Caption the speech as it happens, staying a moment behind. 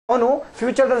ಅವನು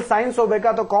ಫ್ಯೂಚರ್ ದಲ್ಲಿ ಸೈನ್ಸ್ ಹೋಗ್ಬೇಕಾ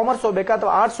ಅಥವಾ ಕಾಮರ್ಸ್ ಹೋಗ್ಬೇಕಾ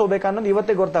ಅಥವಾ ಆರ್ಟ್ಸ್ ಹೋಗ್ಬೇಕಾ ಅನ್ನೋದು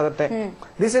ಇವತ್ತೇ ಗೊತ್ತಾಗುತ್ತೆ.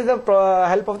 This is the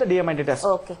help of the DMIT test.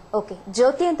 Okay.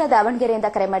 ಜ್ಯೋತಿ ಅಂತ ದಾವಣಗೆರೆಯಿಂದ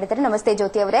ಕರೆ ಮಾಡಿದ್ದಾರೆ. ನಮಸ್ತೆ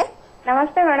ಜ್ಯೋತಿ ಅವರೇ.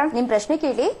 ನಮಸ್ತೆ ಮೇಡಮ್. ನಿಮ್ ಪ್ರಶ್ನೆ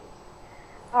ಕೇಳಿ.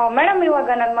 ಮೇಡಮ್, ಇವಾಗ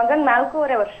ನನ್ ಮಗನ್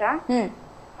 4.5 ವರ್ಷ.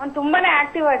 ಅವ್ನು ತುಂಬಾನೇ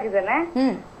ಆಕ್ಟಿವ್ ಆಗಿದ್ದಾನೆ.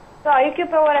 ಸೊ IQ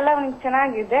ಪವರ್ ಎಲ್ಲ ಅವ್ನಿಗೆ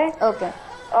ಚೆನ್ನಾಗಿದೆ.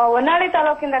 ಹೊನ್ನಾಳಿ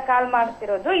ತಾಲೂಕಿಂದ ಕಾಲ್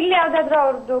ಮಾಡ್ತಿರೋದು. ಇಲ್ಲಿ ಯಾವ್ದಾದ್ರು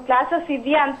ಅವ್ರದ್ದು ಕ್ಲಾಸಸ್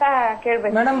ಇದೆಯಾ ಅಂತ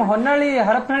ಕೇಳ್ಬೇಕು. ಮೇಡಮ್, ಹೊನ್ನಾಳಿ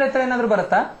ಹರಪನಹಳ್ಳಿ ಹತ್ರ ಏನಾದ್ರು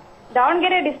ಬರುತ್ತಾ?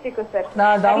 Davanagere district sir.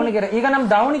 ದಾವಣಗೆರೆ. ಈಗ ನಮ್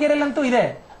ದಾವಣಗೆರೆಲ್ಲಂತೂ ಇದೆ.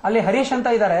 ಅಲ್ಲಿ ಹರೀಶ್ ಅಂತ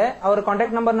ಇದ್ದಾರೆ. ಅವ್ರ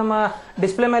ಕಾಂಟ್ಯಾಕ್ಟ್ ನಂಬರ್ ನಮ್ಮ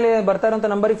ಡಿಸ್ಪ್ಲೇ ಮೇಲೆ ಬರ್ತಾ ಇರೋ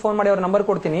ನಂಬರ್ ಫೋನ್ ಮಾಡಿ ಅವ್ರ ನಂಬರ್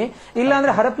ಕೊಡ್ತೀನಿ. ಇಲ್ಲ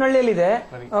ಅಂದ್ರೆ ಹರಪನಹಳ್ಳಿಯಲ್ಲಿ ಇದೆ.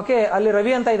 ಓಕೆ, ಅಲ್ಲಿ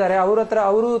ರವಿ ಅಂತ ಇದ್ದಾರೆ. ಅವ್ರ ಹತ್ರ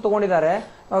ಅವರು ತಗೊಂಡಿದ್ದಾರೆ.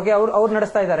 ಓಕೆ, ಅವ್ರು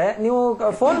ನಡೆಸ್ತಾ ಇದ್ದಾರೆ. ನೀವು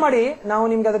ಫೋನ್ ಮಾಡಿ, ನಾವು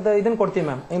ನಿಮ್ಗೆ ಅದ್ರ ಇದನ್ನ ಕೊಡ್ತೀವಿ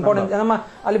ಮ್ಯಾಮ್. ಇಂಪಾರ್ಟೆಂಟ್ ನಮ್ಮ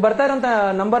ಅಲ್ಲಿ ಬರ್ತಾ ಇರೋಂತ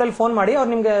ನಂಬರ್ ಅಲ್ಲಿ ಫೋನ್ ಮಾಡಿ,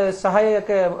 ಅವ್ರು ನಿಮ್ಗೆ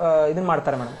ಸಹಾಯಕ್ಕೆ ಇದನ್ನ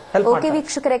ಮಾಡ್ತಾರೆ ಮೇಡಮ್. ಓಕೆ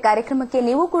ವೀಕ್ಷಕರೇ, ಕಾರ್ಯಕ್ರಮಕ್ಕೆ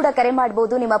ನೀವು ಕೂಡ ಕರೆ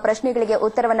ಮಾಡಬಹುದು. ನಿಮ್ಮ ಪ್ರಶ್ನೆಗಳಿಗೆ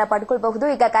ಉತ್ತರವನ್ನ ಪಡ್ಕೊಳ್ಬಹುದು.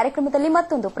 ಈಗ ಕಾರ್ಯಕ್ರಮದಲ್ಲಿ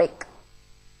ಮತ್ತೊಂದು ಬ್ರೇಕ್.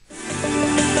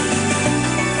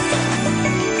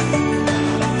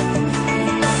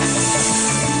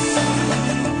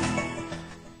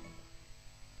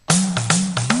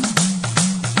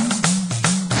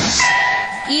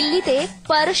 ಇಲ್ಲಿದೆ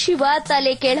ಪರಶಿವ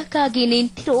ತಲೆ ಕೆಳಕಾಗಿ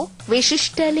ನಿಂತಿರೋ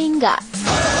ವಿಶಿಷ್ಟ ಲಿಂಗ.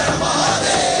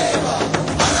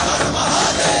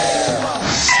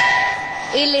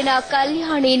 ಇಲ್ಲಿನ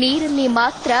ಕಲ್ಯಾಣಿ ನೀರಲ್ಲಿ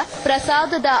ಮಾತ್ರ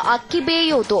ಪ್ರಸಾದದ ಅಕ್ಕಿ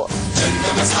ಬೇಯೋದು.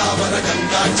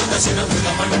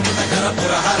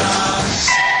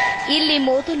 ಇಲ್ಲಿ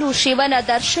ಮೊದಲು ಶಿವನ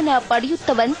ದರ್ಶನ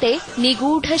ಪಡೆಯುತ್ತವಂತೆ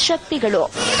ನಿಗೂಢ ಶಕ್ತಿಗಳು.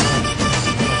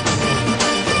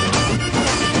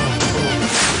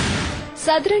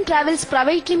 ಸದರ್ನ್ ಟ್ರಾವೆಲ್ಸ್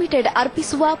ಪ್ರೈವೇಟ್ ಲಿಮಿಟೆಡ್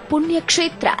ಅರ್ಪಿಸುವ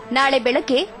ಪುಣ್ಯಕ್ಷೇತ್ರ ನಾಳೆ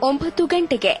ಬೆಳಗ್ಗೆ 9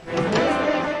 ಗಂಟೆಗೆ.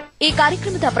 ಈ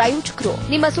ಕಾರ್ಯಕ್ರಮದ ಪ್ರಾಯೋಜಕರು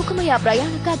ನಿಮ್ಮ ಸುಖಮಯ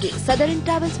ಪ್ರಯಾಣಕ್ಕಾಗಿ ಸದರ್ನ್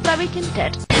ಟ್ರಾವೆಲ್ಸ್ ಪ್ರೈವೇಟ್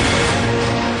ಲಿಮಿಟೆಡ್.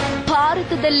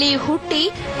 ಭಾರತದಲ್ಲಿ ಹುಟ್ಟಿ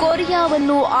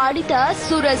ಕೊರಿಯಾವನ್ನು ಆಡಿದ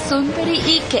ಸುರ ಸುಂದರಿ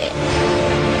ಈಕೆ.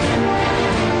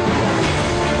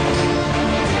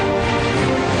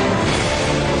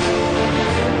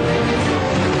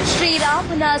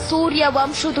 ಶ್ರೀರಾಮನ ಸೂರ್ಯ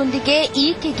ವಂಶದೊಂದಿಗೆ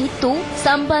ಈಕೆಗಿತ್ತು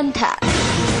ಸಂಬಂಧ.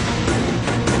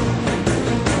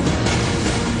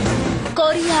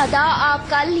 ಕೊರಿಯಾದ ಆ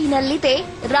ಕಲ್ಲಿನಲ್ಲಿದೆ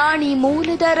ರಾಣಿ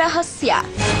ಮೂಲದ ರಹಸ್ಯ.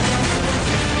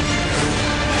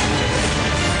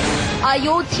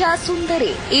 ಅಯೋಧ್ಯ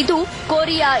ಸುಂದರಿ, ಇದು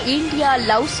ಕೊರಿಯಾ ಇಂಡಿಯಾ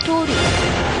ಲವ್ ಸ್ಟೋರಿ.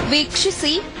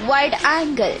 ವೀಕ್ಷಿಸಿ ವೈಡ್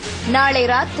ಆಂಗಲ್ ನಾಳೆ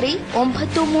ರಾತ್ರಿ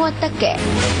 9:30ಕ್ಕೆ.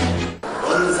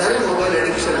 ಒಂದ್ಸರಿ ಮೊಬೈಲ್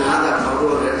ಅಡಿಕ್ಷನ್ ಆದ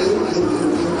ಮಗುವಲ್ಲಿ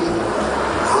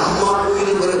ಅಮ್ಮ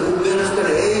ಇದು ಬರೀ ಗುಬ್ಬಿ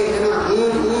ಅನ್ನಿಸ್ತಾರೆ.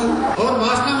 ಅವ್ರು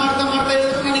ಭಾಷಣ ಮಾಡ್ತಾ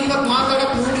ಹೇಳಿದ್ರು ನನಗೆ ಇವತ್ತು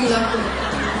ಮಾತಾಡಕ್ ಮೂಡಿಲ್ಲ.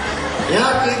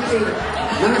 ಯಾಕೆ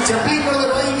ನನ್ನ ಚಪ್ಪಲಿ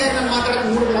ಕೊಡೋದು ಹಿಂಗೆ ನಾನು ಮಾತಾಡಕ್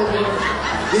ಮೂಡ್ಬೋದು.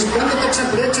 ಇಷ್ಟು ಬಂದ ತಕ್ಷಣ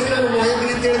ಪ್ರೇಕ್ಷಕರಲ್ಲಿ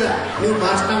ವಯೋಗಿರಿ ಅಂತ ಹೇಳಿದ ನೀವು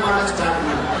ಭಾಷಣ ಮಾಡಕ್ ಸ್ಟಾರ್ಟ್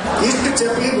ಮಾಡಿ. ಇಷ್ಟು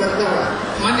ಚಪ್ಪಲಿ ಬರ್ತಾವ.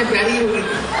 ಮೊನ್ನೆ ಬ್ಯಾಡಿಗೆ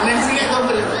ಹೋಗಿದ್ದು ನೆನ್ಸಿಗೆ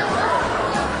ಹೋಗ್ಬರಿಲ್ಲ.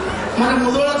 ಮೊನ್ನೆ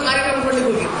ಮುದೋಳ ಕಾರ್ಯಕ್ರಮ ಕೊಡ್ಲಿಕ್ಕೆ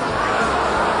ಹೋಗಿ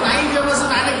ನಾಯಿ ಫೇಮಸ್.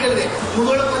 ನಾನೇ ಕೇಳಿದೆ,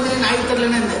 ಮುದೋಳಕ್ಕೆ ಬಂದ್ರೆ ನಾಯಿ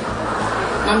ತರಲೇನೆ ಅಂದೆ.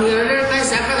 ನಮ್ಗೆ 2 ನಾಯಿ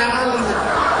ಸಾಕಾಗಲ್ಲ ಅಂದೆ.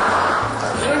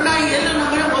 2 ನಾಯಿ ಎಲ್ಲ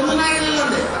ನಮ್ಮ ಒಂದು ನಾಯಿ ಇಲ್ಲ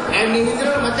ಅಂದೆ.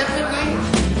 ನೀವಿದ್ರೆ ಮತ್ತೆ ನಾಯಿ.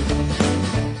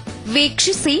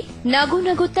 ವೀಕ್ಷಿಸಿ ನಗು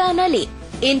ನಗುತ್ತಾ ನಲಿ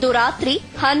ಇಂದು ರಾತ್ರಿ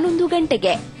 11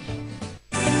 ಗಂಟೆಗೆ.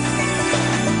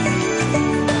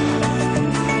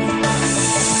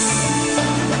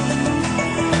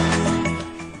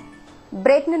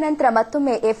 ಬ್ರೇಕ್ನ ನಂತರ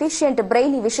ಮತ್ತೊಮ್ಮೆ ಎಫಿಷಿಯಂಟ್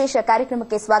ಬ್ರೈನಿ ವಿಶೇಷ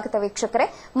ಕಾರ್ಯಕ್ರಮಕ್ಕೆ ಸ್ವಾಗತ ವೀಕ್ಷಕರೇ.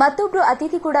 ಮತ್ತೊಬ್ಬರು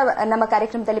ಅತಿಥಿ ಕೂಡ ನಮ್ಮ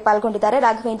ಕಾರ್ಯಕ್ರಮದಲ್ಲಿ ಪಾಲ್ಗೊಂಡಿದ್ದಾರೆ.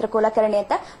 ರಾಘವೇಂದ್ರ ಕುಲಕರ್ಣಿ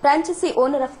ಅಂತ, ಫ್ರಾಂಚೈಸಿ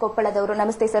ಓನರ್ ಆಫ್ ಕೊಪ್ಪಳದವರು.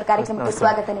 ನಮಸ್ತೆ ಸರ್, ಕಾರ್ಯಕ್ರಮಕ್ಕೆ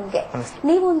ಸ್ವಾಗತ ನಿಮಗೆ.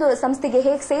 ನೀವು ಒಂದು ಸಂಸ್ಥೆಗೆ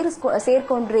ಹೇಗೆ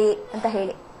ಸೇರ್ಕೊಂಡ್ರಿ ಅಂತ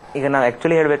ಹೇಳಿ. ಈಗ ನಾವು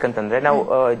ಆಕ್ಚುಲಿ ಹೇಳ್ಬೇಕಂತಂದ್ರೆ ನಾವು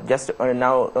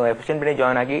ನಾವು ಎಫಿಷಿಯಂಟ್ ಬ್ರೈನಿ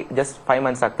ಜಾಯ್ನ್ ಆಗಿ ಜಸ್ಟ್ 5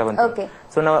 months ಆಗ್ತಾ ಬಂತು.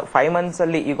 ಸೊ ನಾವು 5 months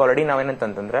ಅಲ್ಲಿ ಈಗ ಆಲ್ರೆಡಿ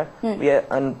ನಾವೇನಂತಂದ್ರೆ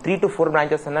 3 to 4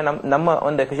 ಬ್ರಾಂಚಸ್ ಅನ್ನ ನಮ್ಮ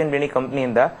ಒಂದು ಎಫಿಷಿಯಂಟ್ ಬ್ರೈನಿ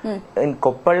ಕಂಪನಿಯಿಂದ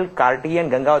ಕೊಪ್ಪಳ್, ಕಾರ್ಟಿ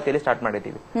ಅಂಡ್ ಗಂಗಾವತಿಯಲ್ಲಿ ಸ್ಟಾರ್ಟ್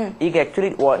ಮಾಡಿದೀವಿ. ಈಗ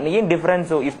ಆಕ್ಚುಲಿ ಏನ್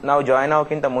ಡಿಫರೆನ್ಸ್ ನಾವು ಜಾಯ್ನ್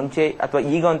ಆಗೋಕ್ಕಿಂತ ಮುಂಚೆ ಅಥವಾ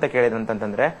ಈಗ ಅಂತ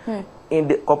ಕೇಳಿದಂತಂದ್ರೆ,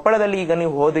 ಕೊಪ್ಪಳದಲ್ಲಿ ಈಗ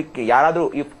ನೀವು ಹೋದಕ್ಕೆ ಯಾರಾದ್ರೂ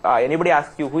anybody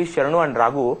ask you who is ಶರಣು ಅಂಡ್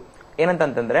ರಾಘು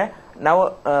ಏನಂತಂದ್ರೆ, ನಾವು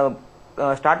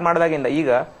ಸ್ಟಾರ್ಟ್ ಮಾಡಿದಾಗಿಂದ ಈಗ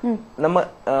ನಮ್ಮ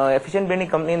ಎಫಿಷಿಯಂಟ್ ಬ್ರೈನಿ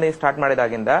ಕಂಪನಿಯಿಂದ ಸ್ಟಾರ್ಟ್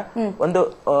ಮಾಡಿದಾಗಿಂದ ಒಂದು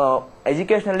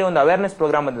ಎಜುಕೇಶನ್ ಒಂದು ಅವೇರ್ನೆಸ್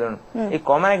ಪ್ರೋಗ್ರಾಮ್ ಬಂದಿದೆ. ಈಗ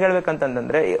ಕಾಮನ್ ಆಗಿ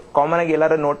ಹೇಳ್ಬೇಕಂತಂದ್ರೆ, ಕಾಮನ್ ಆಗಿ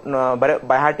ಎಲ್ಲರೂ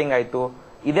ಬೈ ಹಾರ್ಟಿಂಗ್ ಆಯ್ತು,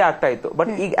 ಇದೇ ಆಗ್ತಾ ಇತ್ತು.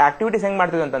 ಬಟ್ ಈಗ ಆಕ್ಟಿವಿಟೀಸ್ ಹೆಂಗ್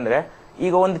ಮಾಡ್ತಿದ್ವಿ ಅಂತಂದ್ರೆ,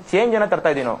 ಈಗ ಒಂದು ಚೇಂಜ್ ಅನ್ನ ತರ್ತಾ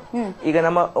ಇದೀವಿ ನಾವು. ಈಗ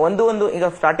ನಮ್ಮ ಒಂದು ಈಗ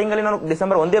ಸ್ಟಾರ್ಟಿಂಗ್ ಅಲ್ಲಿ ನಾನು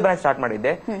ಡಿಸೆಂಬರ್ 1 ಬ್ರಾಂಚ್ ಸ್ಟಾರ್ಟ್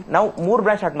ಮಾಡಿದ್ದೆ, ನಾವು 3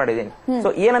 ಬ್ರಾಂಚ್ ಸ್ಟಾರ್ಟ್ ಮಾಡಿದ್ದೀನಿ.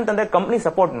 ಸೊ ಏನಂತಂದ್ರೆ ಕಂಪನಿ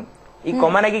ಸಪೋರ್ಟ್. ಈಗ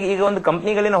ಕಾಮನ್ ಆಗಿ ಈಗ ಒಂದು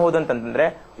ಕಂಪ್ನಿಗಳಲ್ಲಿ ನಾವು ಹೋದಂತಂದ್ರೆ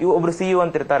ಒಬ್ರು CEO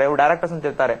ಅಂತ ಇರ್ತಾರೆ, ಒಬ್ರು ಡೈರೆಕ್ಟರ್ಸ್ ಅಂತ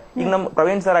ಇರ್ತಾರೆ. ಈಗ ನಮ್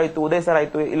ಪ್ರವೀಣ್ ಸರ್ ಆಯ್ತು, ಉದಯ್ ಸರ್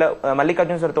ಆಯ್ತು, ಇಲ್ಲ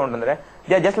ಮಲ್ಲಿಕಾರ್ಜುನ್ ಸರ್ ತಗೊಂಡ್ರೆ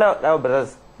ಜಸ್ಟ್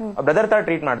ಬ್ರದರ್ಸ್ ಬ್ರದರ್ ತರ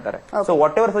ಟ್ರೀಟ್ ಮಾಡ್ತಾರೆ. So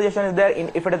what ever suggestion is there,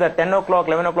 if it is 10 o'clock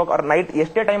 11 o'clock R night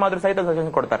ಎಷ್ಟೇ ಟೈಮ್ ಆದ್ರೂ ಸಹಿತ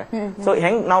ಸಜೆಷನ್ ಕೊಡ್ತಾರೆ. ಸೊ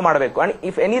ಹೆಂಗ್ ನಾವು ಮಾಡಬೇಕು, ಅಂಡ್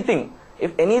ಇಫ್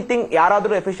ಎನಿಥಿಂಗ್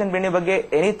ಯಾರಾದ್ರೂ ಎಫಿಷಿಯಂಟ್ ಬ್ರೈನಿ ಬಗ್ಗೆ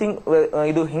ಎನಿಥಿಂಗ್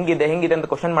ಇದು ಹಿಂಗಿದೆ ಅಂತ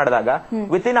ಕ್ವಶನ್ ಮಾಡಿದಾಗ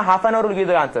with in half an hour give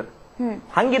the answer.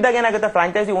 ಹಂಗಿದ್ದಾಗ ಏನಾಗುತ್ತೆ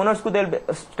ಫ್ರಾಂಚೈಸಿ ಓನರ್ಸ್ಗೂ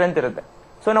ಸ್ಟ್ರೆಂತ್ ಇರುತ್ತೆ.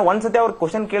 ಸೊ ನಾವು ಒಂದ್ಸತಿ ಅವ್ರ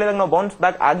ಕ್ವಶನ್ ಕೇಳಿದಾಗ ನಾವು ಬೌನ್ಸ್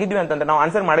ಬ್ಯಾಕ್ ಆಗಿದ್ವಿ ಅಂತಂದ್ರೆ, ನಾವು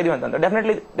ಆನ್ಸರ್ ಮಾಡಿದ್ವಿ ಅಂತಂದ್ರೆ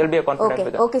definitely will be a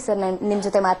confidence. Okay sir, ನಾನು ನಿಮ್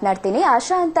ಜೊತೆ ಮಾತನಾಡ್ತೀನಿ.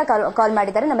 ಆಶಾ ಅಂತ ಕಾಲ್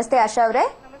ಮಾಡಿದ್ದಾರೆ. ನಮಸ್ತೆ ಆಶಾ ಅವರೇ.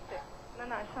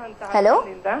 ಹಲೋ.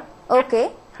 ಓಕೆ,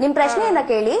 ನಿಮ್ ಪ್ರಶ್ನೆಯನ್ನ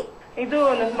ಕೇಳಿ. ಇದು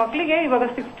ನನ್ನ ಮಕ್ಳಿಗೆ ಇವಾಗ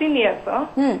 16 ಇಯರ್ಸ್.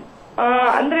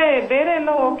 ಅಂದ್ರೆ ಬೇರೆ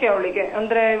ಎಲ್ಲ ಓಕೆ ಅವಳಿಗೆ,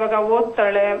 ಅಂದ್ರೆ ಇವಾಗ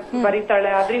ಓದ್ತಾಳೆ ಬರೀತಾಳೆ,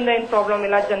 ಅದರಿಂದ ಏನ್ ಪ್ರಾಬ್ಲಮ್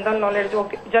ಇಲ್ಲ. General knowledge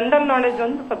okay, general knowledge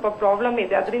ಒಂದು ಸ್ವಲ್ಪ ಪ್ರಾಬ್ಲಮ್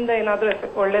ಇದೆ, ಅದರಿಂದ ಏನಾದ್ರೂ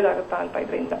ಒಳ್ಳೇದಾಗುತ್ತಾ ಅಂತ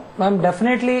ಇದರಿಂದ? ಮ್ಯಾಮ್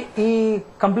ಡೆಫಿನೆಟ್ಲಿ ಈ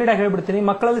ಕಂಪ್ಲೀಟ್ ಆಗಿ ಹೇಳ್ಬಿಡ್ತೀನಿ.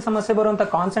 ಮಕ್ಕಳಲ್ಲಿ ಸಮಸ್ಯೆ ಬರುವಂತ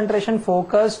concentration,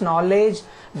 focus, knowledge,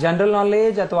 general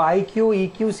knowledge ಅಥವಾ IQ,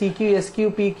 EQ, CQ, SQ,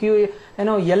 PQ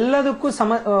ಏನೋ ಎಲ್ಲದಕ್ಕೂ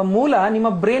ಮೂಲ ನಿಮ್ಮ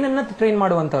ಬ್ರೈನ್ ಅನ್ನ ಟ್ರೈನ್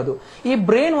ಮಾಡುವಂತದ್ದು. ಈ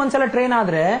ಬ್ರೈನ್ ಒಂದ್ಸಲ ಟ್ರೈನ್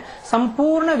ಆದ್ರೆ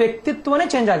ಸಂಪೂರ್ಣ ವ್ಯಕ್ತಿತ್ವನೇ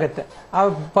ಚೇಂಜ್ ಆಗುತ್ತೆ. ಆ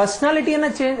ಪರ್ಸನಾಲಿಟಿಯನ್ನ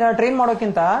ಟ್ರೈನ್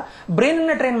ಮಾಡೋಕ್ಕಿಂತ ಬ್ರೈನ್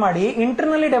ಅನ್ನ ಟ್ರೈನ್ ಮಾಡಿ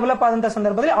ಇಂಟರ್ನಲಿ ಡೆವಲಪ್ ಆದಂತ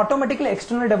ಸಂದರ್ಭದಲ್ಲಿ ಆಟೋಮೆಟಿಕ್ಲಿ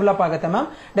ಎಕ್ಸ್ಟರ್ನಲ್ ಡೆವಲಪ್ ಆಗುತ್ತೆ. ಮ್ಯಾಮ್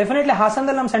ಡೆಫಿನೆಟ್ಲಿ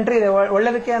ಹಾಸನದಲ್ಲಿ ನಮ್ಮ ಸೆಂಟರ್ ಇದೆ.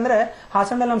 ಒಳ್ಳೇದಕ್ಕೆ ಅಂದ್ರೆ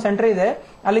ಹಾಸನದಲ್ಲಿ ನಮ್ಮ ಸೆಂಟರ್ ಇದೆ.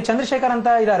 ಅಲ್ಲಿ ಚಂದ್ರಶೇಖರ್ ಅಂತ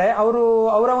ಇದ್ದಾರೆ,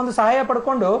 ಅವರ ಒಂದು ಸಹಾಯ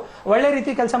ಪಡ್ಕೊಂಡು ಒಳ್ಳೆ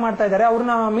ರೀತಿ ಕೆಲಸ ಮಾಡ್ತಾ ಇದ್ದಾರೆ.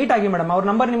 ಅವ್ರನ್ನ ಮೀಟ್ ಆಗಿ ಮೇಡಮ್. ಅವ್ರ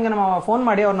ನಂಬರ್ ನಿಮ್ಗೆ ನಾವು ಫೋನ್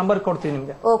ಮಾಡಿ ಅವ್ರ ನಂಬರ್ ಕೊಡ್ತೀವಿ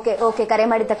ನಿಮ್ಗೆ. ಓಕೆ, ಕರೆ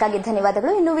ಮಾಡಿದ್ದಕ್ಕಾಗಿ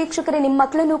ಧನ್ಯವಾದಗಳು. ಇನ್ನು ವೀಕ್ಷಕರೇ, ನಿಮ್ಮ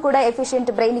ಮಕ್ಕಳನ್ನು ಕೂಡ ಎಫಿಷಿಯಂಟ್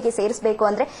ಬ್ರೈನಿಗೆ ಸೇರಿಸಬೇಕು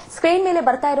ಅಂದ್ರೆ ಸ್ಕ್ರೀನ್ ಮೇಲೆ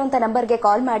ಬರ್ತಾ ಇರುವಂತಹ ನಂಬರ್ಗೆ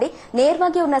ಕಾಲ್ ಮಾಡಿ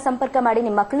ನೇರವಾಗಿ ಅವ್ರನ್ನ ಸಂಪರ್ಕ ಮಾಡಿ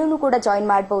ನಿಮ್ಮ ಮಕ್ಕಳನ್ನು ಕೂಡ ಜಾಯಿನ್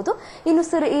ಮಾಡಬಹುದು. ಇನ್ನು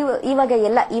ಸರ್,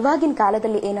 ಇವಾಗಿನ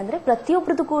ಕಾಲದಲ್ಲಿ ಏನಂದ್ರೆ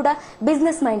ಪ್ರತಿಯೊಬ್ಬರದು ಕೂಡ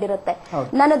ಬಿಸ್ನೆಸ್ ಮೈಂಡ್ ಇರುತ್ತೆ.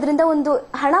 ನಾನು ಅದರಿಂದ ಒಂದು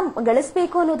ಹಣ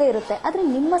ಗಳಿಸಬೇಕು ಅನ್ನೋದೇ ಇರುತ್ತೆ. ಆದ್ರೆ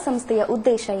ನಿಮ್ಮ ಸಂಸ್ಥೆಯ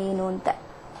ಉದ್ದೇಶ ಏನು ಅಂತ?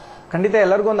 ಖಂಡಿತ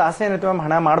ಎಲ್ಲರಿಗೂ ಒಂದು ಆಸೆ ಏನಿರುತ್ತೆ ಮ್ಯಾಮ್,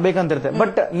 ಹಣ ಮಾಡ್ಬೇಕಂತಿರುತ್ತೆ.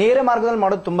 ಬಟ್ ನೇರ ಮಾರ್ಗದಲ್ಲಿ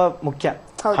ಮಾಡೋದು ತುಂಬಾ ಮುಖ್ಯ.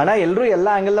 ಹಣ ಎಲ್ಲರೂ ಎಲ್ಲ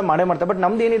ಆಂಗಲ್ ಮಾಡೇ ಮಾಡ್ತಾರೆ. ಬಟ್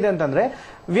ನಮ್ದು ಏನಿದೆ ಅಂತಂದ್ರೆ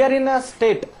we are in a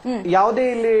state, ಯಾವುದೇ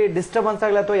ಇಲ್ಲಿ ಡಿಸ್ಟರ್ಬೆನ್ಸ್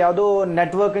ಆಗಲಿ ಅಥವಾ ಯಾವುದೋ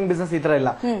ನೆಟ್ವರ್ಕಿಂಗ್ ಬಿಸ್ನೆಸ್ ಈ ತರ ಇಲ್ಲ.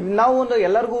 ನಾವು ಒಂದು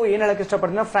ಎಲ್ಲರಿಗೂ ಏನ್ ಹೇಳಕ್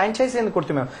ಇಷ್ಟಪಡ್ತೀವಿ, ಫ್ರಾಂಚೈಸಿ ಅಂತ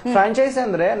ಕೊಡ್ತೀವಿ ಮ್ಯಾಮ್. ಫ್ರಾಂಚೈಸಿ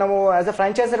ಅಂದ್ರೆ ನಾವು ಆಸ್ ಅ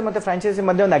ಫ್ರಾಂಚೈಸರ್ ಮತ್ತೆ ಫ್ರಾಂಚೈಸಿ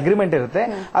ಮಧ್ಯೆ ಒಂದು ಅಗ್ರಿಮೆಂಟ್ ಇರುತ್ತೆ.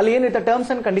 ಅಲ್ಲಿ ಏನಿರುತ್ತೆ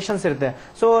ಟರ್ಮ್ಸ್ ಅಂಡ್ ಕಂಡೀಷನ್ಸ್ ಇರುತ್ತೆ.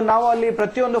 ಸೊ ನಾವು ಅಲ್ಲಿ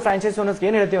ಪ್ರತಿಯೊಂದು ಫ್ರಾಂಚೈಸಿ ಓನರ್ಸ್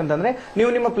ಏನ್ ಹೇಳ್ತೀವಿ ಅಂತಂದ್ರೆ,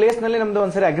 ನೀವು ನಿಮ್ಮ ಪ್ಲೇಸ್ ನಲ್ಲಿ ನಮ್ದು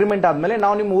ಒಂದ್ಸರಿ ಅಗ್ರಿಮೆಂಟ್ ಆದ್ಮೇಲೆ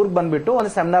ನಾವು ನಿಮ್ಮ ಊರಿಗೆ ಬಂದ್ಬಿಟ್ಟು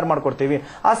ಒಂದು ಸೆಮಿನಾರ್ ಮಾಡ್ಕೊಡ್ತೀವಿ.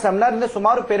 ಆ ಸೆಮಿನಾರ್ ಇಂದ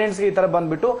ಸುಮಾರು ಪೇರೆಂಟ್ಸ್ ಈ ತರ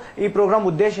ಬಂದ್ಬಿಟ್ಟು ಈ ಪ್ರೋಗ್ರಾಮ್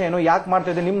ಉದ್ದೇಶ ಏನು, ಯಾಕೆ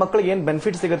ಮಾಡ್ತಾ ಇದೆ, ನಿಮ್ಮ ಮಕ್ಕಳಿಗೆ ಏನ್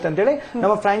ಬೆನಿಫಿಟ್ ಸಿಗುತ್ತೆ ಅಂತ ಹೇಳಿ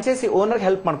ನಮ್ಮ ಫ್ರಾಂಚೈಸಿ ಓನರ್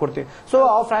ಹೆಲ್ಪ್ ಮಾಡ್ಕೊಡ್ತೀವಿ. ಸೊ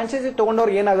ಆ ಫ್ರಾಂಚೈಸಿ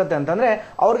ತಗೊಂಡವ್ರಿಗೆ ಏನಾಗುತ್ತೆ ಅಂತಂದ್ರೆ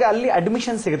ಅವ್ರಿಗೆ ಅಲ್ಲಿ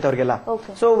ಅಡ್ಮಿಷನ್ ಸಿಗುತ್ತೆ ಅವ್ರಿಗೆಲ್ಲ.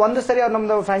 ಸೊ ಒಂದು ಸರಿ ಅವ್ರು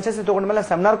ನಮ್ದು ಫ್ರಾಂಚೈಸಿ ತಗೊಂಡ್ಮೇಲೆ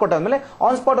ಸೆಮಿನಾರ್ ಕೊಟ್ಟಾದ್ಮೇಲೆ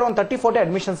ಆನ್ ಸ್ಪಾಟ್ ಒಂದು 30-40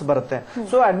 ಅಡ್ಮಿಷನ್ಸ್ ಬರುತ್ತೆ.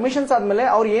 ಸೊ ಅಡ್ಮಿಷನ್ಸ್ ಆದ್ಮೇಲೆ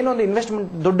ಅವ್ರು ಏನೊಂದು ಇನ್ವೆಸ್ಟ್ಮೆಂಟ್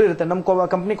ದುಡ್ಡು ಇರುತ್ತೆ ನಮ್ಮ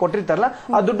ಕಂಪನಿ ಕೊಟ್ಟಿರ್ತಾರಲ್ಲ,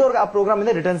 ಆ ದುಡ್ಡು ಅವ್ರಿಗೆ ಆ ಪ್ರೋಗ್ರಾಮ್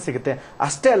ಇಂದ ರಿಟರ್ನ್ ಸಿಗುತ್ತೆ.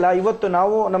 ಅಷ್ಟೇ ಅಲ್ಲ, ಇವತ್ತು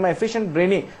ನಾವು ನಮ್ಮ ಎಫಿಷಿಯಂಟ್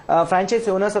ಬ್ರೈನಿ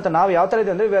ಫ್ರಾಂಚೈಸಿ ಓನರ್ಸ್ ಅಥವಾ ನಾವು ಯಾವ ತರ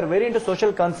ಇದೆ ಅಂದ್ರೆ we are very into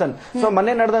social concern. So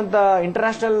ಮೊನ್ನೆ ನಡೆದಂತ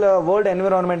ಇಂಟರ್ನ್ಯಾಷನಲ್ ವರ್ಲ್ಡ್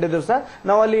ಎನ್ವಿರಾನ್ಮೆಂಟ್ ಇದ್ರು ಸಹ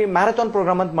ನಾವು ಅಲ್ಲಿ ಮ್ಯಾರಥಾನ್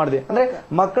ಪ್ರೋಗ್ರಾಮ್ ಅಂತ ಮಾಡಿದ್ವಿ. ಅಂದ್ರೆ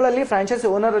ಮಕ್ಕಳಲ್ಲಿ ಫ್ರಾಂಚೈಸಿ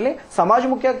ಓನರ್ ಅಲ್ಲಿ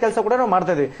ಸಮಾಜಮುಖಿ ಕೆಲಸ ಕೂಡ ನಾವು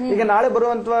ಮಾಡ್ತಾ ಇದ್ವಿ. ಈಗ ನಾಳೆ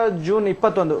ಬರುವಂತ ಜೂನ್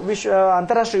 21 ವಿಶ್ವ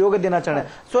ಅಂತಾರಾಷ್ಟ್ರೀಯ ಯೋಗ ದಿನಾಚರಣೆ.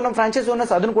 ಸೊ ನಮ್ಮ ಫ್ರಾಂಚೈಸಿ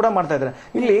ಓನರ್ಸ್ ಅದನ್ನು ಕೂಡ ಮಾಡ್ತಾ ಇದ್ದಾರೆ.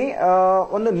 ಇಲ್ಲಿ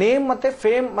ಒಂದು ನೇಮ್ ಮತ್ತೆ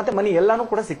ಫೇಮ್ ಮತ್ತೆ ಮನಿ ಎಲ್ಲಾನು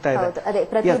ಕೂಡ ಸಿಗ್ತಾ ಇದೆ. ಅದೇ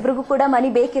ಪ್ರತಿಯೊಬ್ಬರಿಗೂ ಕೂಡ ಮನಿ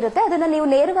ಬೇಕಿರುತ್ತೆ, ಅದನ್ನ ನೀವು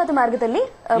ನೇರವಾದ ಮಾರ್ಗದಲ್ಲಿ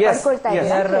ಪಡ್ಕೊಳ್ತಾ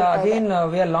ಇದ್ದೀರಾ. Again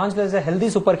we are launched as A healthy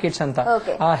super kids ಅಂತ.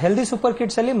 ಆ ಹೆಲ್ದಿ ಸೂಪರ್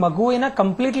ಕಿಡ್ಸ್ ಅಲ್ಲಿ ಮಗುವಿನ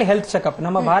ಕಂಪ್ಲೀಟ್ಲಿ ಹೆಲ್ತ್ ಚೆಕ್ಅಪ್.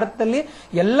 ನಮ್ಮ ಭಾರತದಲ್ಲಿ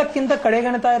ಎಲ್ಲಕ್ಕಿಂತ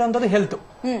ಕಡೆಗಣಿತಾ ಇರುವಂತದ್ದು ಹೆಲ್ತ್.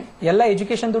 ಎಲ್ಲ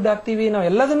ಎಜುಕೇಶನ್ ದುಡ್ಡು ಹಾಕ್ತಿವಿ, ನಾವು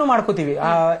ಎಲ್ಲದನ್ನು ಮಾಡ್ಕೋತೀವಿ. ಆ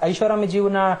ಐಷಾರಾಮಿ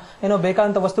ಜೀವನ ಏನೋ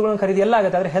ಬೇಕಾದಂತ ವಸ್ತುಗಳನ್ನ ಖರೀದಿ ಎಲ್ಲ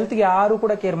ಆಗುತ್ತೆ, ಆದ್ರೆ ಹೆಲ್ತ್ ಗೆ ಯಾರು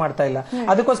ಕೂಡ ಕೇರ್ ಮಾಡ್ತಾ ಇಲ್ಲ.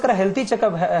 ಅದಕ್ಕೋಸ್ಕರ healthy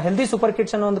checkup, healthy super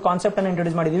kits ಅನ್ನೋ ಒಂದು ಕಾನ್ಸೆಪ್ಟ್ ಅನ್ನು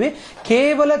ಇಂಟ್ರೊಡ್ಯೂಸ್ ಮಾಡಿದೀವಿ.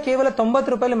 ಕೇವಲ 90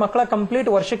 ರೂಪಾಯಿ ಮಕ್ಕಳ ಕಂಪ್ಲೀಟ್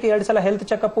ವರ್ಷಕ್ಕೆ 2 ಸಲ ಹೆಲ್ತ್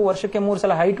ಚೆಕ್ಅಪ್, ವರ್ಷಕ್ಕೆ 3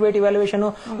 ಸಲ ಹೈಟ್ ವೇಟ್ ಇವ್ಯಾಲ್ಯೂಯೇಷನ್,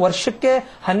 ವರ್ಷಕ್ಕೆ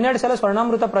 12 ಸಲ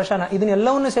ಸ್ವರ್ಣಾಮೃತ ಪ್ರಶಾನ,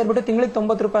 ಇದನ್ನೆಲ್ಲವನ್ನು ಸೇರ್ಬಿಟ್ಟು ತಿಂಗಳಿಗೆ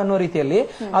 90 ರೂಪಾಯಿ ಅನ್ನೋ ರೀತಿಯಲ್ಲಿ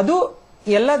ಅದು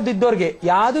ಎಲ್ಲದಿದ್ದವ್ರಿಗೆ,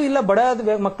 ಯಾವ್ದು ಇಲ್ಲ ಬಡ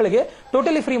ಮಕ್ಕಳಿಗೆ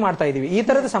ಟೋಟಲಿ ಫ್ರೀ ಮಾಡ್ತಾ ಇದೀವಿ. ಈ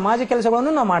ತರದ ಸಮಾಜ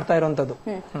ಕೆಲಸಗಳನ್ನು ನಾವು ಮಾಡ್ತಾ ಇರುವಂತದ್ದು.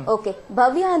 ಓಕೆ,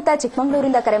 ಭವ್ಯ ಅಂತ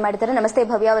ಚಿಕ್ಕಮಂಗ್ಳೂರಿಂದ ಕರೆ ಮಾಡಿದ್ದಾರೆ. ನಮಸ್ತೆ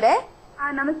ಭವ್ಯ ಅವರೇ.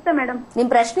 ನಮಸ್ತೆ ಮೇಡಮ್.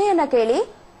 ನಿಮ್ ಪ್ರಶ್ನೆಯನ್ನ ಕೇಳಿ.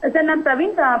 ಸರ್, ನಾನು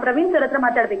ಪ್ರವೀಣ್ ಸರ್ ಹತ್ರ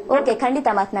ಮಾತಾಡ್ಬೇಕು. ಓಕೆ, ಖಂಡಿತ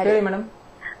ಮಾತನಾಡಿ ಮೇಡಮ್.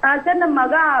 ಸರ್, ನಮ್ಮ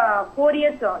ಮಗ 4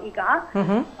 ಇಯರ್ಸ್ ಈಗ.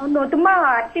 ಅವನು ತುಂಬಾ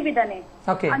ಆಕ್ಟಿವ್ ಇದ್ದಾನೆ.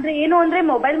 ಅಂದ್ರೆ ಏನು ಅಂದ್ರೆ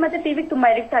ಮೊಬೈಲ್ ಮತ್ತೆ ಟಿವಿ ತುಂಬಾ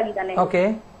ಅಡಿಕ್ಟ್ ಆಗಿದ್ದಾನೆ.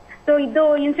 ಸೊ ಇದು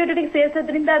ಇನ್ಸ್ಟಿಟ್ಯೂಟ್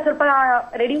ಸೇರ್ಸೋದ್ರಿಂದ ಸ್ವಲ್ಪ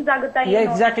ರೆಡ್ಯೂಸ್ ಆಗುತ್ತಾ?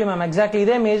 ಎಕ್ಸಾಕ್ಟ್ಲಿ ಮ್ಯಾಮ್, ಎಕ್ಸಾಕ್ಟ್ಲಿ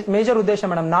ಇದೇ ಮೇಜರ್ ಉದ್ದೇಶ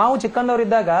ಮೇಡಮ್. ನಾವು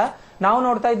ಚಿಕ್ಕಂದವರಿದ್ದಾಗ ನಾವು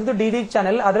ನೋಡ್ತಾ ಇದ್ದು ಡಿ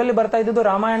ಚಾನೆಲ್, ಅದರಲ್ಲಿ ಬರ್ತಾ ಇದ್ದು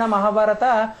ರಾಮಾಯಣ, ಮಹಾಭಾರತ,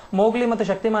 ಮೋಗ್ಲಿ ಮತ್ತು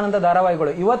ಶಕ್ತಿಮಾನ್ ಅಂತ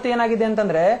ಧಾರಾವಾಹಿಗಳು. ಇವತ್ತು ಏನಾಗಿದೆ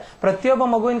ಅಂತಂದ್ರೆ ಪ್ರತಿಯೊಬ್ಬ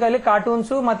ಮಗುವಿನ ಕೈಲಿ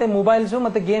ಕಾರ್ಟೂನ್ಸ್ ಮತ್ತೆ ಮೊಬೈಲ್ಸ್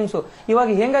ಮತ್ತೆ ಗೇಮ್ಸ್. ಇವಾಗ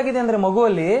ಹೆಂಗಾಗಿದೆ ಅಂದ್ರೆ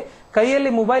ಮಗುವಲ್ಲಿ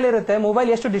ಕೈಯಲ್ಲಿ ಮೊಬೈಲ್ ಇರುತ್ತೆ. ಮೊಬೈಲ್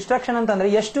ಎಷ್ಟು ಡಿಸ್ಟ್ರಾಕ್ಷನ್ ಅಂತಂದ್ರೆ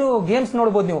ಎಷ್ಟು ಗೇಮ್ಸ್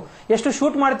ನೋಡಬಹುದು ನೀವು, ಎಷ್ಟು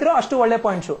ಶೂಟ್ ಮಾಡ್ತಿರೋ ಅಷ್ಟು ಒಳ್ಳೆ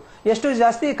ಪಾಯಿಂಟ್ಸ್, ಎಷ್ಟು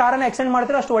ಜಾಸ್ತಿ ಕಾರನ್ನ ಎಕ್ಸ್ಟೆಂಡ್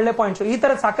ಮಾಡ್ತಿರೋ ಅಷ್ಟು ಒಳ್ಳೆ ಪಾಯಿಂಟ್ಸ್. ಈ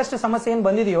ತರ ಸಾಕಷ್ಟು ಸಮಸ್ಯೆ ಏನ್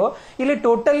ಬಂದಿದೆಯೋ ಇಲ್ಲಿ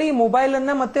ಟೋಟಲಿ ಮೊಬೈಲ್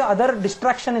ಅನ್ನ ಮತ್ತೆ ಅದರ್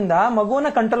ಡಿಸ್ಟ್ರಾಕ್ಷನ್ ಇಂದ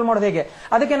ಮಗುವನ್ನ ಕಂಟ್ರೋಲ್ ಮಾಡೋದು ಹೇಗೆ,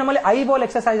 ಅದಕ್ಕೆ ನಮ್ಮಲ್ಲಿ ಐಬಾಲ್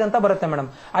ಎಕ್ಸರ್ಸೈಸ್ ಅಂತ ಬರುತ್ತೆ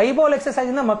ಮೇಡಮ್. ಐಬಾಲ್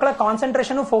ಎಕ್ಸರ್ಸೈಸ್ ಇಂದ ಮಕ್ಕಳ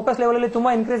ಕಾನ್ಸಂಟ್ರೇಷನ್, ಫೋಕಸ್ ಲೆವೆಲ್ ಅಲ್ಲಿ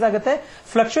ತುಂಬಾ ಇನ್ಕ್ರೀಸ್ ಆಗುತ್ತೆ,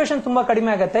 ಫ್ಲಕ್ಚುಯೇಷನ್ ತುಂಬಾ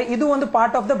ಕಡಿಮೆ ಆಗುತ್ತೆ. ಇದು ಒಂದು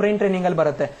part of the brain training ಅಲ್ಲಿ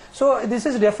ಬರುತ್ತೆ. So this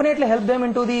is definitely help them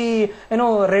in to the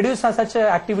reduce such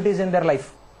activities in their life.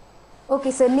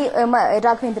 Okay sir,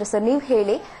 Raghavendra sir, ನೀವು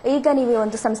ಹೇಳಿ, ಈಗ ನೀವು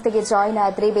ಒಂದು ಸಂಸ್ಥೆಗೆ ಜಾಯಿನ್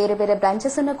ಆದ್ರಿ, ಬೇರೆ ಬೇರೆ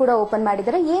ಬ್ರಾಂಚಸ್ ಅನ್ನ ಕೂಡ ಓಪನ್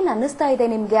ಮಾಡಿದ್ರೆ, ಏನ್ ಅನ್ನಿಸ್ತಾ ಇದೆ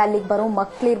ನಿಮ್ಗೆ? ಅಲ್ಲಿಗೆ ಬರೋ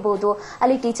ಮಕ್ಳಿರ್ಬೋದು,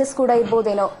 ಅಲ್ಲಿ ಟೀಚರ್ಸ್ ಕೂಡ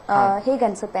ಇರ್ಬೋದೇನೋ, ಹೇಗೆ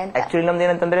ಅನ್ಸುತ್ತೆ ಅಂತ? ಆಕ್ಚುಲಿ ನಮ್ದು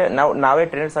ಏನಂತಂದ್ರೆ ನಾವೇ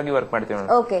ಟ್ರೈನರ್ಸ್ ಆಗಿ ವರ್ಕ್ ಮಾಡ್ತೀವಿ.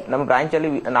 ನಮ್ಮ ಬ್ರಾಂಚ್ ಅಲ್ಲಿ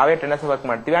ನಾವೇ ಟ್ರೈನರ್ಸ್ ವರ್ಕ್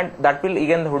ಮಾಡ್ತೀವಿ. ಅಂಡ್ ದಟ್ ವಿಲ್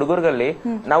ಈಗ ಹುಡುಗರಲ್ಲಿ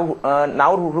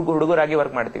ನಾವು ಹುಡುಗರಾಗಿ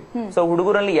ವರ್ಕ್ ಮಾಡ್ತೀವಿ. ಸೊ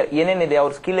ಹುಡುಗರಲ್ಲಿ ಏನೇನಿದೆ,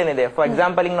 ಅವ್ರ ಸ್ಕಿಲ್ ಏನಿದೆ, ಫಾರ್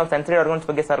ಎಕ್ಸಾಂಪಲ್ ಈಗ ನಾವು ಸೆನ್ಸರಿ ಆರ್ಗನ್ಸ್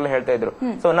ಬಗ್ಗೆ ಸರ್ ಹೇಳ್ತಾ ಇದ್ರು.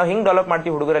 ಸೊ ನಾವು ಹಿಂಗ್ ಡೆವಲಪ್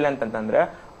ಮಾಡ್ತೀವಿ ಹುಡುಗರಲ್ಲಿ ಅಂತಂದ್ರೆ,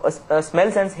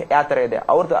 ಸ್ಮೆಲ್ ಸೆನ್ಸ್ ಯಾವ ತರ ಇದೆ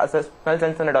ಅವ್ರದ್ದು ಸ್ಮೆಲ್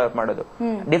ಸೆನ್ಸ್ ಅನ್ನ ಡೆವಲಪ್ ಮಾಡೋದು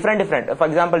ಡಿಫ್ರೆಂಟ್. ಫಾರ್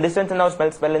ಎಕ್ಸಾಂಪಲ್ ಡಿಸ್ಟೆನ್ಸ್ ನಾವು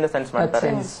ಸ್ಮೆಲ್ ಇಂದ ಸೆನ್ಸ್ ಮಾಡ್ತಾರೆ.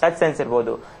 ಟಚ್ ಸೆನ್ಸ್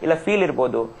ಇರ್ಬೋದು, ಇಲ್ಲ ಫೀಲ್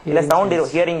ಇರ್ಬೋದು, ಇಲ್ಲ ಸೌಂಡ್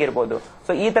ಹಿಯರಿಂಗ್ ಇರ್ಬೋದು.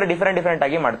 ಸೊ ಈ ತರ ಡಿಫ್ರೆಂಟ್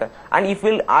ಆಗಿ ಮಾಡ್ತಾರೆ. And if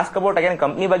will ask about again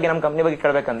company ಬಗ್ಗೆ, ನಮ್ಮ ಕಂಪ್ನಿ ಬಗ್ಗೆ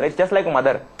ಕೇಳ್ಬೇಕಂದ್ರೆ ಇಟ್ಸ್ ಜಸ್ಟ್ ಲೈಕ್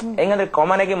ಮದರ್. ಹೆಂಗಂದ್ರೆ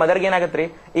ಕಾಮನ್ ಆಗಿ ಮದರ್ಗೆ ಏನಾಗತ್ರಿ,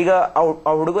 ಈಗ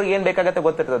ಹುಡುಗರಿಗೆ ಏನ್ ಬೇಕಾಗತ್ತೆ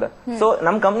ಗೊತ್ತಿರ್ತದ. ಸೊ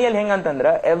ನಮ್ ಕಂಪ್ನಿಯಲ್ಲಿ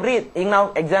ಹೆಂಗಂತಂದ್ರೆ ಈಗ ನಾವು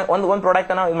ಎಕ್ಸಾಮ್ ಒಂದ್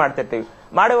ಪ್ರಾಡಕ್ಟ್ ನಾವು ಮಾಡ್ತಿರ್ತೀವಿ.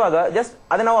 ಮಾಡುವಾಗ ಜಸ್ಟ್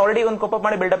ಅದನ್ನ ನಾವು ಆಲ್ರೆಡಿ ಒಂದು ಕೋಪ್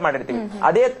ಮಾಡಿ ಬಿಲ್ಡಪ್ ಮಾಡಿರ್ತೀವಿ.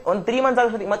 ಅದೇ ಒಂದು 3 ಮಂತ್ಸ್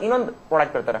ಆಗೋಷ್ಟೊತ್ತಿಗೆ ಮತ್ತೆ ಇನ್ನೊಂದು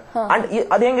ಪ್ರಾಡಕ್ಟ್ ಇರ್ತಾರೆ. ಅಂಡ್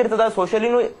ಅದು ಹೆಂಗಿರ್ತದ,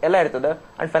 ಸೋಷಿಯಲಿನೂ ಎಲ್ಲ ಇರ್ತದ,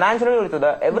 ಅಂಡ್ ಫೈನಾನ್ಷಿಯಲಿ ಇರ್ತದ,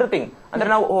 ಎವ್ರಿಥಿಂಗ್. ಅಂದ್ರೆ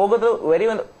ನಾವು ಹೋಗೋದು ವೆರಿ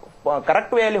ಒಂದು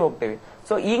ಕರೆಕ್ಟ್ ವೇ ಅಲ್ಲಿ ಹೋಗ್ತೀವಿ.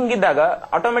 ಸೊ ಹಿಂಗಿದ್ದಾಗ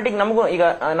ಆಟೋಮೆಟಿಕ್ ನಮಗೂ ಈಗ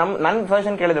ನನ್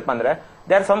ಸಜೆಷನ್ ಕೇಳಿದ್ರಪ್ಪ ಅಂದ್ರೆ,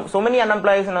 ದೇ ಆರ್ ಸೋ ಮೆನಿ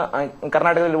ಅನ್ಎಂಪ್ಲಾಯೀಸ್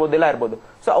ಕರ್ನಾಟಕದಲ್ಲಿ ಇರ್ಬೋದು, ಎಲ್ಲ ಇರ್ಬೋದು.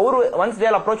 ಸೊ ಅವರು once they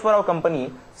are approach for our company,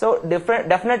 so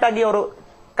definite ಆಗಿ ಅವರು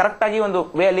ಕರೆಕ್ಟ್ ಆಗಿ ಒಂದು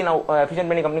ವೇ ಅಲ್ಲಿ ನಾವು ಎಫಿಷಿಯಂಟ್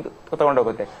ಬ್ರೈನಿ ಕಂಪನಿ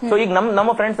ತಗೊಂಡೋಗುತ್ತೆ. ಸೊ ಈಗ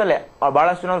ನಮ್ಮ ಫ್ರೆಂಡ್ಸ್ ಅಲ್ಲೇ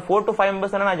ಬಹಳಷ್ಟು ನಾನು 4 to 5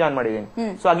 ಮೆಂಬರ್ಸ್ ನಾನು ಜಾಯ್ನ್ ಮಾಡಿದ್ದೀನಿ.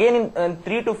 So again in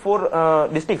 3 to 4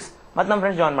 districts ಮತ್ತೆ ನಮ್ಮ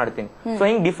ಫ್ರೆಂಡ್ಸ್ ಜಾಯ್ನ್ ಮಾಡ್ತೀನಿ. ಸೊ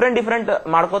ಹಿಂಗ್ ಡಿಫ್ರೆಂಟ್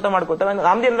ಮಾಡ್ಕೋತಾ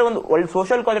ನಮ್ದು ಅಂದ್ರೆ ಒಂದು ಒಳ್ಳೆ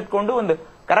ಸೋಷಿಯಲ್ ಕಾಸ್ ಇಟ್ಕೊಂಡು ಒಂದು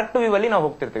ಕರೆಕ್ಟ್ ವ್ಯೂ ಅಲ್ಲಿ ನಾವು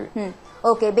ಹೋಗ್ತಿರ್ತೀವಿ.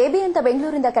 ಓಕೆ, ಬೇಬಿ ಅಂತ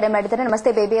ಬೆಂಗಳೂರಿಂದ ಕರೆ ಮಾಡಿದ್ದಾರೆ.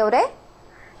 ನಮಸ್ತೆ ಬೇಬಿ ಅವರೇ.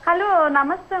 ಹಲೋ,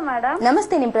 ನಮಸ್ತೆ ಮೇಡಮ್.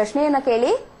 ನಮಸ್ತೆ, ನಿಮ್ ಪ್ರಶ್ನೆಯನ್ನ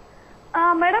ಕೇಳಿ.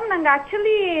 ಮೇಡಮ್, ನಂಗೆ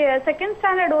ಆಕ್ಚುಲಿ 2nd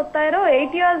ಸ್ಟ್ಯಾಂಡರ್ಡ್ ಓದ್ತಾ ಇರೋ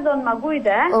 8 years ಒಂದ್ ಮಗು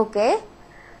ಇದೆ. ಓಕೆ.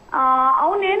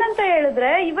 ಅವ್ನ್ ಏನಂತ ಹೇಳಿದ್ರೆ,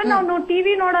 ಇವನ್ ಅವನು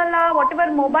ಟಿವಿ ನೋಡಲ್ಲ, ವಾಟ್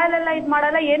ಎವರ್ ಮೊಬೈಲ್ ಎಲ್ಲ ಇದ್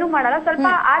ಮಾಡಲ್ಲ, ಏನು ಮಾಡಲ್ಲ. ಸ್ವಲ್ಪ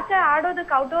ಆಚೆ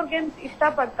ಆಡೋದಕ್ಕೆ ಔಟ್ಡೋರ್ ಗೇಮ್ಸ್ ಇಷ್ಟ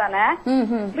ಪಡ್ತಾನೆ.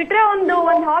 ಬಿಟ್ರೆ ಒಂದು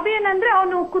ಹಾಬಿ ಏನಂದ್ರೆ,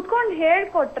 ಅವನು ಕುತ್ಕೊಂಡ್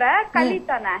ಹೇಳ್ಕೊಟ್ರೆ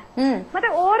ಕಲಿತಾನೆ. ಮತ್ತೆ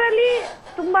ಓರಲಿ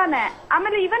ತುಂಬಾನೇ.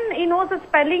 ಆಮೇಲೆ ಇವನ್ ಈ ನೋಸ್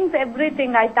ಸ್ಪೆಲ್ಲಿಂಗ್ಸ್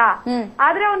ಎವ್ರಿಥಿಂಗ್, ಆಯ್ತಾ.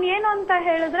 ಆದ್ರೆ ಅವ್ನ್ ಏನು ಅಂತ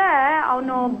ಹೇಳಿದ್ರೆ,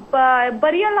 ಅವನು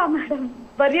ಬರೆಯಲ್ಲ ಮೇಡಮ್,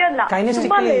 ಬರೆಯಲ್ಲ.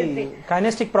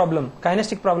 ಕೈನೆಸ್ಟಿಕ್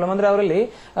ಪ್ರಾಬ್ಲಮ್ ಅಂದ್ರೆ ಅವರಲ್ಲಿ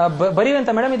ಬರೆಯುವಂತ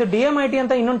ಮೇಡಮ್, ಇದು DMIT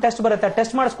ಅಂತ ಇನ್ನೊಂದು ಟೆಸ್ಟ್ ಬರುತ್ತೆ,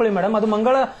 ಟೆಸ್ಟ್ ಮಾಡಿಸ್ಕೊಳ್ಳಿ ಮೇಡಮ್. ಅದು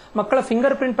ಮಕ್ಕಳ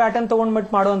ಫಿಂಗರ್ ಪ್ರಿಂಟ್ ಪ್ಯಾಟರ್ನ್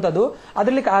ತಗೊಂಡ್ಬಿಟ್ಟು ಮಾಡುವಂತದ್ದು.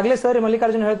 ಅದ್ರಲ್ಲಿ ಆಗ್ಲೇ ಸರ್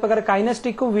ಮಲ್ಲಿಕಾರ್ಜುನ್ ಹೇಳಿದ ಪ್ರಕಾರ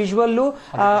ಕೈನೆಸ್ಟಿಕ್, ವಿಜುವಲ್,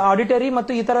 ಆಡಿಟರಿ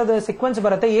ಮತ್ತು ಈ ತರದ ಸೀಕ್ವೆನ್ಸ್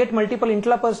ಬರುತ್ತೆ. 8 multiple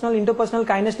intrapersonal, interpersonal,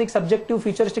 ಕೈನೆಸ್ಟಿಕ್, subjective,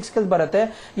 futuristic skills ಬರುತ್ತೆ.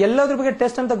 ಎಲ್ಲದ್ರ ಬಗ್ಗೆ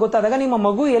ಟೆಸ್ಟ್ ಅಂತ ಗೊತ್ತಾದಾಗ ನಿಮ್ಮ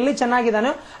ಮಗು ಎಲ್ಲಿ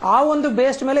ಚೆನ್ನಾಗಿದ್ದಾನೆ ಆ ಒಂದು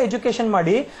ಬೇಸ್ಡ್ ಮೇಲೆ ಎಜುಕೇಶನ್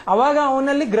ಮಾಡಿ. ಅವಾಗ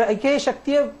ಅವನಲ್ಲಿ ಗ್ರಹಿಕೆ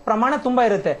ಶಕ್ತಿಯ ಪ್ರಮಾಣ ತುಂಬಾ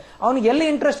ಇರುತ್ತೆ. ಅವ್ನಿಗೆ ಎಲ್ಲಿ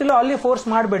ಇಂಟ್ರೆಸ್ಟ್ ಇಲ್ಲೋ ಅಲ್ಲಿ ಫೋರ್ಸ್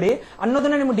ಮಾಡಬೇಡಿ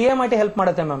ಅನ್ನೋದನ್ನ ನಿಮ್ಗೆ DMIT ಹೆಲ್ಪ್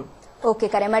ಮಾಡುತ್ತೆ ಮ್ಯಾಮ್. ಓಕೆ,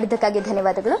 ಕರೆ ಮಾಡಿದ್ದಕ್ಕಾಗಿ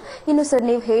ಧನ್ಯವಾದಗಳು. ಇನ್ನು ಸರ್,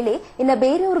 ನೀವು ಹೇಳಿ, ಇನ್ನು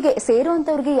ಬೇರೆಯವ್ರಿಗೆ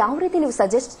ಸೇರುವಂತವ್ರಿಗೆ ಯಾವ ರೀತಿ ನೀವು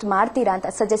ಸಜೆಸ್ಟ್ ಮಾಡ್ತೀರಾ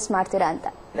ಅಂತ?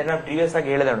 ನಾನು ಪ್ರೀವಿಯಸ್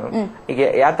ಆಗಿ ಹೇಳಿದೆ ಈಗ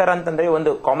ಯಾವ ತರ ಅಂತಂದ್ರೆ,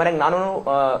 ಒಂದು ಕಾಮನ್ ಆಗಿ ನಾನು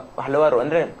ಹಲವಾರು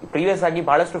ಅಂದ್ರೆ ಪ್ರೀವಿಯಸ್ ಆಗಿ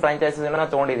ಬಹಳಷ್ಟು ಫ್ರಾಂಚೈಸೀಸ್ ನಾನು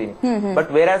ತಗೊಂಡಿದ್ದೀನಿ.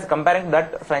 But where as comparing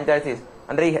that franchises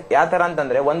ಅಂದ್ರೆ ಯಾವ ತರ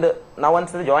ಅಂತಂದ್ರೆ,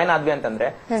 ನಾವೊಂದ್ಸತಿ ಜಾಯಿನ್ ಆದ್ವಿ ಅಂತಂದ್ರೆ,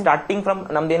 ಸ್ಟಾರ್ಟಿಂಗ್ ಫ್ರಮ್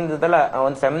ನಮ್ದೇನಿದಲ್ಲ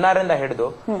ಒಂದು ಸೆಮಿನಾರ್ ಇಂದ ಹಿಡಿದು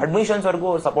ಅಡ್ಮಿಷನ್ಸ್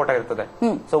ವರೆಗೂ ಸಪೋರ್ಟ್ ಆಗಿರ್ತದೆ.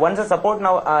 ಸೊ ಒನ್ಸ್ ಸಪೋರ್ಟ್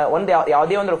ನಾವು ಒಂದ್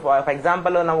ಯಾವ್ದೇ ಒಂದು ಫಾರ್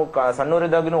ಎಕ್ಸಾಂಪಲ್ ನಾವು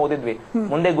ಸಣ್ಣೂರಿದ್ದಾಗೂ ಓದಿದ್ವಿ,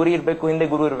 ಮುಂದೆ ಗುರಿ ಇರ್ಬೇಕು, ಹಿಂದೆ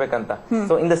ಗುರು ಇರ್ಬೇಕಂತ.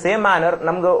 So in the same manner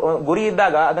ನಮ್ಗೆ ಗುರಿ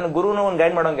ಇದ್ದಾಗ ಅದನ್ನ ಗುರುನ ಒಂದು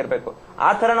ಗೈಡ್ ಮಾಡೋಂಗಿರ್ಬೇಕು.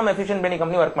 ಆ ತರ ನಮ್ಮ ಎಫಿಷಿಯಂಟ್ ಬ್ರೈನಿ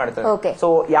ಕಂಪನಿ ವರ್ಕ್ ಮಾಡ್ತದೆ. ಸೊ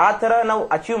ಯಾವ ತರ ನಾವು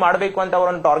ಅಚೀವ್ ಮಾಡ್ಬೇಕು ಅಂತ ಅವ್ರ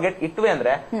ಒಂದು ಟಾರ್ಗೆಟ್ ಇಟ್ವಿ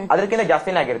ಅಂದ್ರೆ ಅದಕ್ಕಿಂತ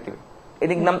ಜಾಸ್ತಿನೇ ಆಗಿರ್ತೀವಿ.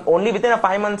 ಇದಕ್ಕೆ ನಮ್ only with in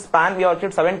 5 months spawn V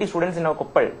achieved 70 students in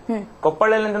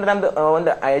ಕೊಪ್ಪಳಲ್ಲಿ ಅಂತಂದ್ರೆ ನಮ್ದು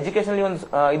ಒಂದು ಎಜುಕೇಶನ್ ಒಂದು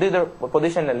ಇದು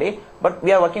ಪೊಸಿಷನ್ ಅಲ್ಲಿ, but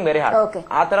we are working very hard.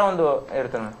 ಆ ತರ ಒಂದು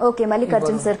ಇರುತ್ತೆ. ಓಕೆ,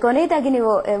 ಮಲ್ಲಿಕಾರ್ಜುನ್ ಸರ್, ಕೊನೆಯದಾಗಿ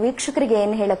ನೀವು ವೀಕ್ಷಕರಿಗೆ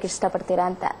ಏನ್ ಹೇಳಕ್ ಇಷ್ಟಪಡ್ತೀರಾ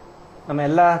ಅಂತ? ನಮ್ಮ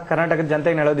ಎಲ್ಲಾ ಕರ್ನಾಟಕದ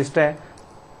ಜನತೆಗೆ ಹೇಳೋದಿಷ್ಟೇ,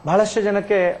 ಬಹಳಷ್ಟು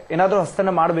ಜನಕ್ಕೆ ಏನಾದ್ರೂ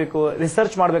ಹೊಸತನ ಮಾಡಬೇಕು,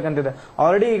 ರಿಸರ್ಚ್ ಮಾಡ್ಬೇಕಂತಿದೆ.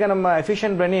 ಆಲ್ರೆಡಿ ಈಗ ನಮ್ಮ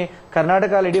ಎಫಿಷಿಯಂಟ್ ಬ್ರೈನಿ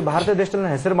ಕರ್ನಾಟಕ ಇಡೀ ಭಾರತ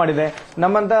ದೇಶದಲ್ಲಿ ಹೆಸರು ಮಾಡಿದೆ.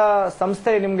 ನಮ್ಮಂತ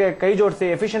ಸಂಸ್ಥೆ ನಿಮ್ಗೆ ಕೈ ಜೋಡಿಸಿ,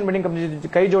 ಎಫಿಷಿಯಂಟ್ ಬ್ರೈನಿ ಕಂಪನಿ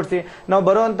ಕೈ ಜೋಡಿಸಿ, ನಾವು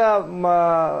ಬರುವಂತ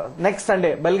ನೆಕ್ಸ್ಟ್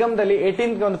ಸಂಡೇ ಬೆಲ್ಗಾಮ್ದಲ್ಲಿ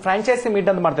 18th ಒಂದು ಫ್ರಾಂಚೈಸಿ ಮೀಟ್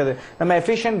ಅಂತ ಮಾಡ್ತಾ ಇದ್ದೀವಿ. ನಮ್ಮ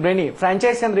ಎಫಿಷಿಯಂಟ್ ಬ್ರೈನಿ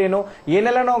ಫ್ರಾಂಚೈಸಿ ಅಂದ್ರೆ ಏನು,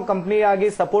 ಏನೆಲ್ಲ ನಾವು ಕಂಪನಿ ಆಗಿ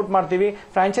ಸಪೋರ್ಟ್ ಮಾಡ್ತೀವಿ,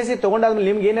 ಫ್ರಾಂಚೈಸಿ ತಗೊಂಡಾದ್ಮೇಲೆ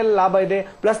ನಿಮ್ಗೆ ಏನೆಲ್ಲ ಲಾಭ ಇದೆ,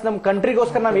 ಪ್ಲಸ್ ನಮ್ಮ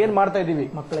ಕಂಟ್ರಿಗೋಸ್ಕರ ನಾವ್ ಏನ್ ಮಾಡ್ತಾ ಇದೀವಿ,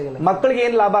 ಮಕ್ಕಳಿಗೆ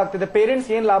ಏನ್ ಲಾಭ ಆಗ್ತಿದೆ,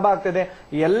 ಪೇರೆಂಟ್ಸ್ ಏನ್ ಲಾಭ ಆಗ್ತಿದೆ,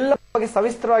 ಎಲ್ಲ ಬಗ್ಗೆ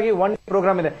ಸವಿಸ್ತರವಾಗಿ ಒನ್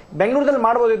ಪ್ರೋಗ್ರಾಮ್ ಇದೆ. ಬೆಂಗಳೂರಲ್ಲಿ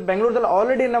ಮಾಡಬಹುದು. ಬೆಂಗಳೂರಲ್ಲಿ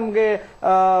ಆಲ್ರೆಡಿ ನಮ್ಗೆ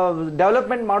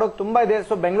ಡೆವಲಪ್ಮೆಂಟ್ ಮಾಡೋಕೆ ತುಂಬಾ ಇದೆ.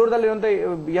 ಸೊ ಬೆಂಗಳೂರಲ್ಲಿ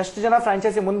ಎಷ್ಟು ಜನ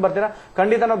ಫ್ರಾಂಚೈಸಿ ಮುಂದೆ ಬರ್ತೀರಾ,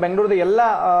 ಖಂಡಿತ ನಾವು ಬೆಂಗಳೂರದ ಎಲ್ಲ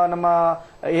ನಮ್ಮ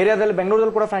ಏರಿಯಾದಲ್ಲಿ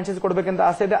ಬೆಂಗಳೂರಲ್ಲಿ ಕೂಡ ಫ್ರಾಂಚೈಸಿ ಕೊಡ್ಬೇಕಂತ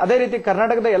ಆಸೆ ಇದೆ. ಅದೇ ರೀತಿ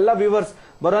ಕರ್ನಾಟಕದ ಎಲ್ಲ ವ್ಯೂವರ್ಸ್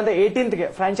ಬರುವಂತ 18th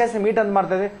ಫ್ರಾಂಚೈಸಿ ಮೀಟ್ ಅಂತ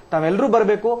ಮಾಡ್ತಾ ಇದೆ. ತಾವೆಲ್ಲರೂ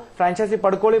ಬರಬೇಕು, franchise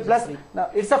ಪಡ್ಕೊಳ್ಳಿ. Plus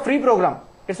it's a free program,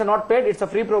 it's not paid, it's a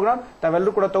free program.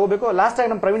 ತಾವೆಲ್ಲರೂ ಕೂಡ ತಗೋಬೇಕು. ಲಾಸ್ಟ್ ಆಗಿ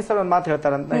ನಮ್ಮ ಪ್ರವೀಣ್ ಸರ್ ಒಂದು ಮಾತು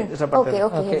ಹೇಳ್ತಾರೆ ಅಂತ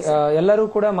ಇಷ್ಟಪಡ್ತಾರೆ. ಎಲ್ಲರೂ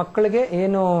ಕೂಡ ಮಕ್ಕಳಿಗೆ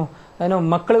ಏನು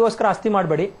ಮಕ್ಕಳಿಗೋಸ್ಕರ ಆಸ್ತಿ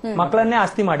ಮಾಡಬೇಡಿ, ಮಕ್ಕಳನ್ನೇ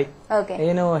ಆಸ್ತಿ ಮಾಡಿ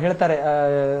ಏನು ಹೇಳ್ತಾರೆ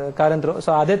ಕಾರಂತರು. ಸೊ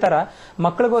ಅದೇ ತರ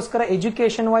ಮಕ್ಕಳಿಗೋಸ್ಕರ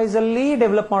ಎಜುಕೇಶನ್ ವೈಸ್ ಅಲ್ಲಿ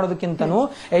develop ಮಾಡೋದಕ್ಕಿಂತನೂ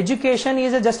education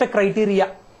is just a criteria.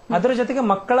 ಅದರ ಜೊತೆಗೆ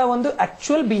ಮಕ್ಕಳ ಒಂದು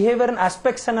ಆಕ್ಚುಯಲ್ ಬಿಹೇವಿಯರ್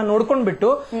ಆಸ್ಪೆಕ್ಟ್ಸ್ ಅನ್ನ ನೋಡ್ಕೊಂಡ್ಬಿಟ್ಟು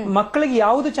ಮಕ್ಕಳಿಗೆ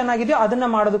ಯಾವ್ದು ಚೆನ್ನಾಗಿದೆಯೋ ಅದನ್ನ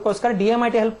ಮಾಡೋದಕ್ಕೋಸ್ಕರ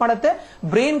DMIT ಹೆಲ್ಪ್ ಮಾಡುತ್ತೆ.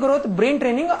 ಬ್ರೈನ್ ಗ್ರೋತ್, ಬ್ರೈನ್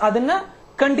ಟ್ರೈನಿಂಗ್ ಅದನ್ನ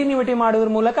ಕಂಟಿನ್ಯೂಟಿ ಮಾಡೋದ್ರ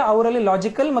ಮೂಲಕ ಅವರಲ್ಲಿ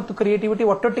ಲಾಜಿಕಲ್ ಮತ್ತು ಕ್ರಿಯೇಟಿವಿಟಿ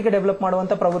ಒಟ್ಟೊಟ್ಟಿಗೆ ಡೆವಲಪ್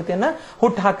ಮಾಡುವಂತ ಪ್ರವೃತ್ತಿಯನ್ನ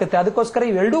ಹುಟ್ಟು ಹಾಕುತ್ತೆ. ಅದಕ್ಕೋಸ್ಕರ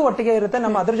ಇವೆರಡೂ ಒಟ್ಟಿಗೆ ಇರುತ್ತೆ.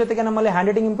 ಅದ್ರ ಜೊತೆಗೆ ನಮ್ಮಲ್ಲಿ hand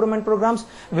writing improvement programmes,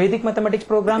 Vedic mathematics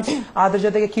programmes, ಅದ್ರ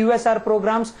ಜೊತೆಗೆ QSR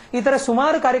ಪ್ರೋಗ್ರಾಮ್ಸ್, ಈ ತರ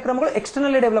ಸುಮಾರು ಕಾರ್ಯಕ್ರಮಗಳು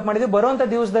ಎಕ್ಸ್ಟರ್ನಲಿ ಡೆವಲಪ್ ಮಾಡಿದ್ವಿ. ಬರುವಂತ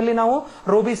ದಿವಸದಲ್ಲಿ ನಾವು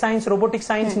ರೋಬಿ science, robotic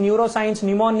science, neuro science,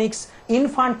 ನ್ಯೂಮಾನಿಕ್ಸ್,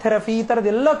 ಇನ್ಫಾಂಟ್ therapy, ಈ ತರದ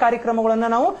ಎಲ್ಲ ಕಾರ್ಯಕ್ರಮಗಳನ್ನ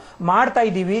ನಾವು ಮಾಡ್ತಾ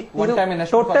ಇದ್ದೀವಿ.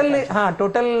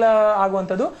 ಟೋಟಲ್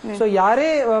ಆಗುವಂತದ್ದು. ಸೊ ಯಾರೇ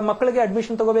ಮಕ್ಕಳಿಗೆ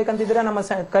ಅಡ್ಮಿಷನ್ ತಗೋಬೇಕಂತಿದ್ರೆ ನಮ್ಮ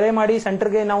ಕರೆ ಮಾಡಿ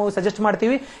ಸೆಂಟರ್ಗೆ ನಾವು ಸಜೆಸ್ಟ್ ಮಾಡ್ತೀವಿ.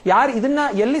 ಯಾರು ಇದನ್ನ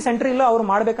ಎಲ್ಲಿ ಸೆಂಟರ್ ಇಲ್ಲ ಅವ್ರು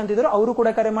ಮಾಡ್ಬೇಕಂತಿದ್ರು ಅವರು ಕೂಡ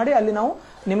ಕರೆ ಮಾಡಿ ಅಲ್ಲಿ ನಾವು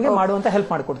ನಿಮ್ಗೆ ಮಾಡುವಂತ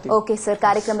ಹೆಲ್ಪ್ ಮಾಡ್ಕೊಡ್ತೀವಿ. ಓಕೆ ಸರ್,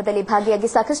 ಕಾರ್ಯಕ್ರಮದಲ್ಲಿ ಭಾಗಿಯಾಗಿ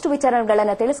ಸಾಕಷ್ಟು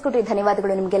ವಿಚಾರಗಳನ್ನ ತಿಳಿಸ್ಕೊಟ್ರಿ.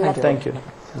 ಧನ್ಯವಾದಗಳು ನಿಮ್ಗೆಲ್ಲ. Thank you.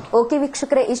 ಓಕೆ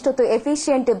ವೀಕ್ಷಕರೇ, ಇಷ್ಟೊತ್ತು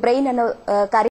ಎಫಿಷಿಯಂಟ್ ಬ್ರೈನ್ ಅನ್ನೋ